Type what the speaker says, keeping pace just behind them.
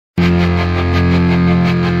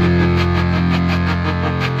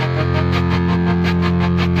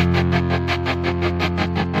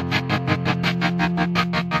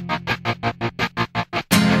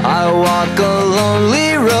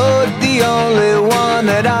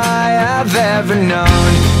I've ever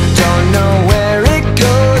known. Don't know where it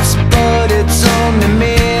goes, but it's only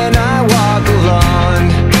me and I walk alone.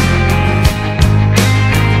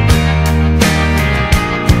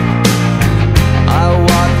 I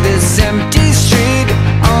walk this empty street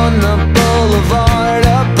on the boulevard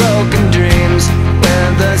of broken dreams,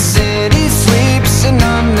 where the city sleeps and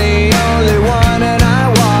I'm the only one, and I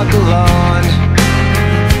walk alone.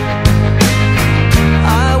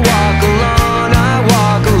 I walk alone, I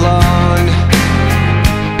walk alone.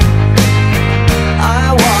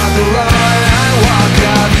 I walk alone, I walk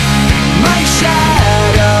up. My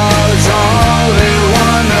shadow's only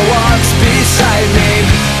one that walks beside me.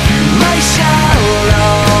 My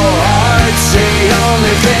shallow heart's the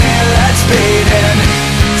only thing that's beating.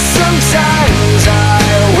 Sometimes I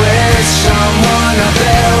wish someone out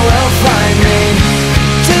there will find me.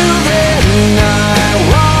 Till then I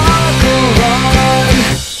walk alone.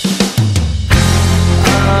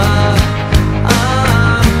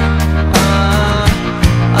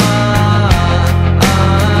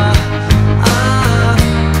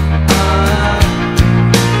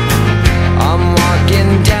 I'm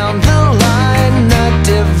walking down the line that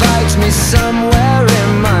divides me somewhere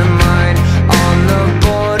in my mind, on the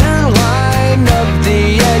borderline of the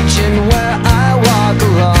edge and where I walk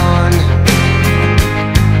alone.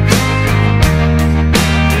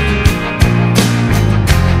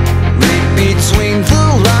 Read between the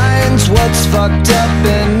lines, what's fucked up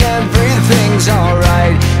and everything's alright.